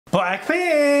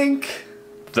BLACKPINK!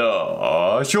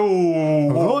 The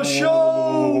show! The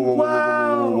show!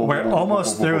 Wow! We're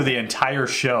almost through the entire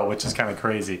show, which is kind of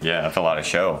crazy. Yeah, that's a lot of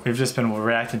show. We've just been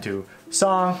reacting to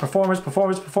song,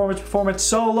 performance,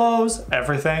 solos,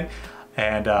 everything.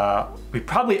 And we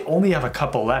probably only have a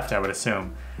couple left, I would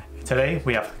assume. Today,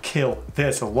 we have Kill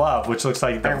This Love, which looks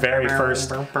like the very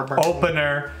first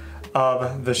opener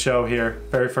of the show here.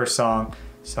 Very first song.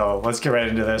 So let's get right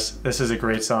into this. This is a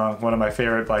great song, one of my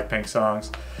favorite BLACKPINK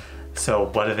songs. So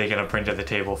what are they gonna bring to the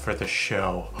table for the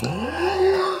show?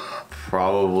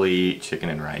 Probably chicken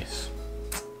and rice.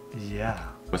 Yeah.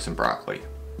 With some broccoli.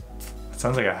 It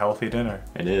sounds like a healthy dinner.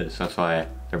 It is. That's why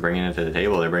they're bringing it to the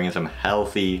table. They're bringing some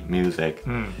healthy music.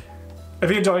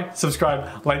 If you enjoy,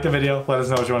 subscribe, like the video, let us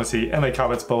know what you want to see in the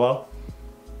comments below.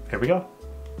 Here we go.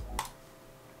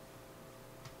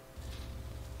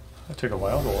 That took a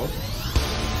while to load.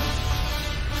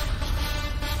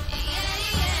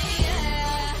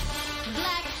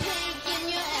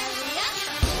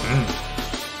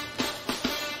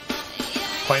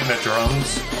 Playing the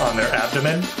drums on their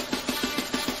abdomen.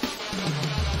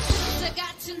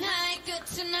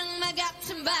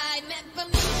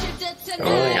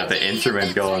 Oh, they got the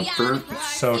instruments going.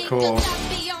 It's so cool.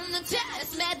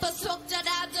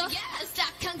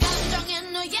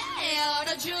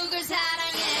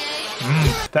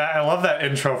 I love that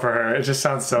intro for her. It just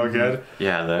sounds so good.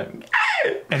 Yeah,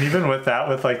 and even with that,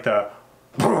 with like the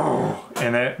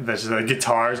in it, the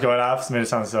guitars going off, it made it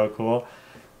sound so cool.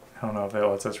 I don't know if it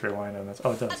lets us rewind on this.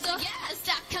 Oh, it does.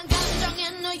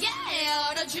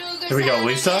 Here we go,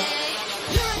 Lisa.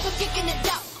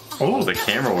 Oh, the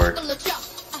camera work.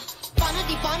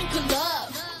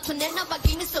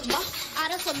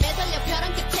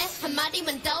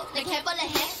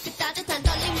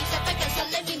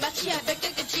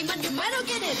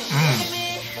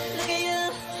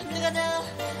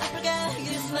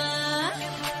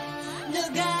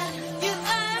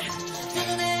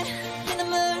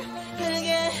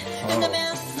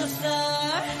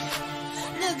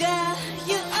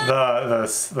 The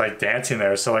like dancing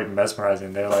there is so like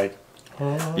mesmerizing. They're like,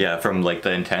 oh. Yeah, from like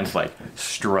the intense like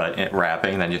strut and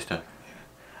rapping, then just a.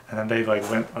 And then they like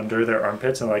went under their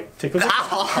armpits and like tickled.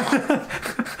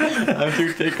 I'm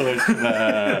too ticklish.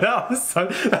 That was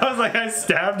like I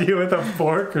stabbed you with a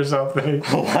fork or something.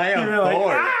 Why a fork? Like,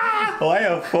 ah! Why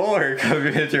a fork?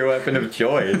 It's your weapon of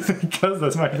choice. Because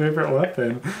that's my favorite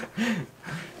weapon.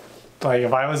 Like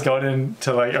if I was going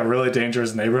into like a really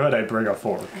dangerous neighborhood, I'd bring a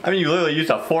fork. I mean, you literally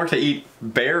use a fork to eat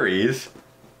berries.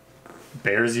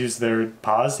 Bears use their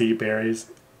paws to eat berries.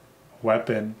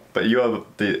 Weapon. But you have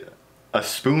a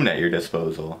spoon at your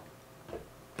disposal.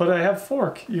 But I have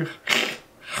fork. You.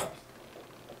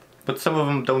 But some of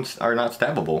them are not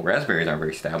stabbable. Raspberries aren't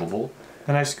very stabbable.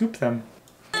 And I scoop them.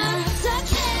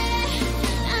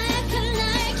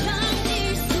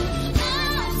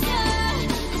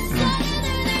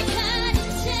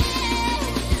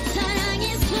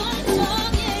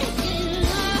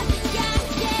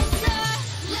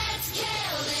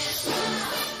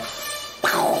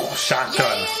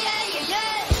 Shotgun.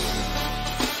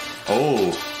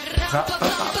 Oh.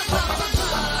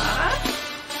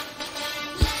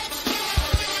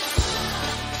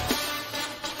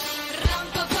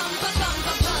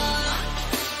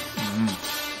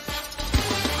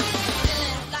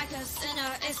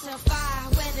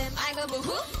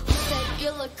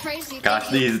 Gosh,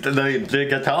 the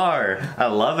guitar. I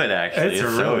love it actually. It's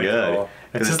really so good. Cool.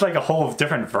 It's just like a whole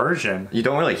different version. You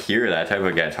don't really hear that type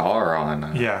of guitar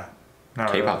on K-pop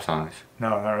really. Songs.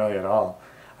 No, not really at all.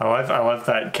 I love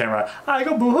that camera. I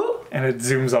go boo-hoo, and it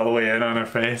zooms all the way in on her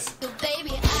face.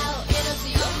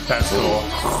 That's cool.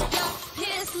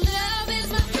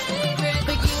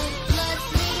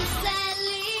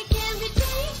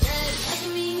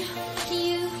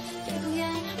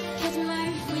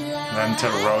 And then to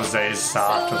Rosé's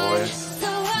soft voice.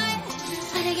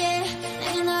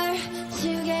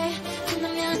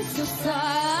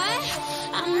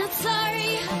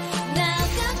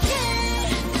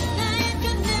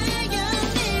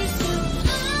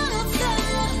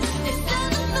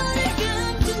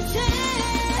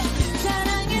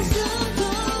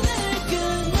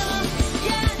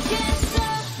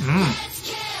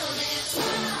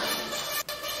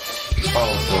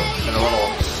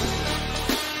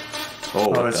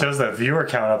 Oh, it shows that viewer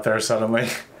count up there suddenly.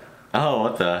 Oh,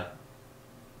 what the?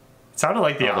 It sounded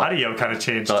like the audio kind of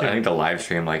changed too. I think the live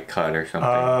stream like cut or something.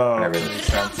 Oh, that makes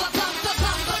sense.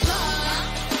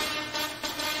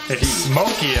 It's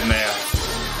smoky in there.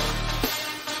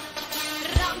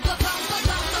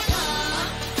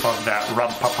 Of that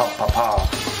rum pa pa pa pa.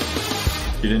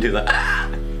 You didn't do that.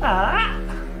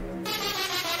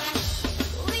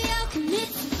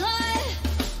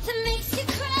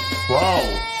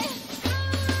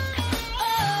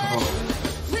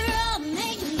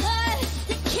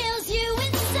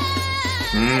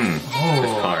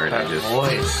 gorgeous.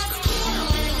 voice.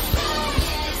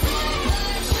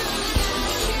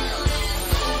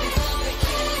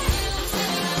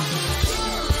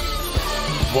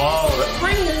 Whoa.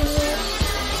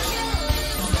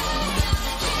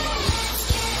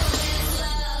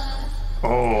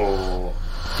 Oh.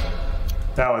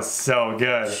 That was so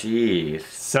good. Jeez.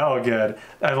 So good.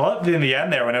 I loved in the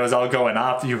end there when it was all going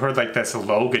off, you heard like this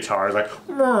low guitar, like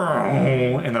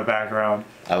in the background.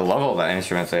 I love all the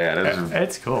instruments they had.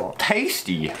 It's cool.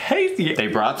 Tasty. Tasty. They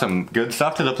brought some good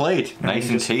stuff to the plate. Nice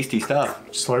and tasty stuff.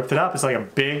 Slurped it up. It's like a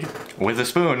big, With a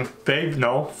spoon.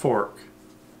 no, fork.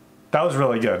 That was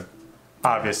really good.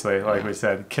 Obviously, like we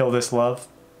said, Kill This Love.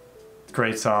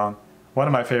 Great song. One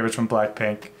of my favorites from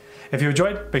BLACKPINK. If you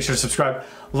enjoyed, make sure to subscribe,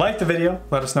 like the video,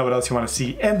 let us know what else you want to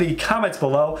see in the comments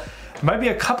below. There might be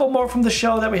a couple more from the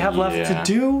show that we have left to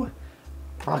do.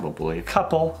 Probably. A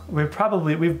couple.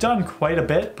 We've done quite a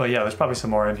bit, but yeah, there's probably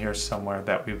some more in here somewhere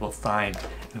that we will find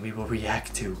and we will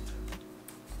react to.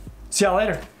 See y'all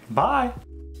later. Bye.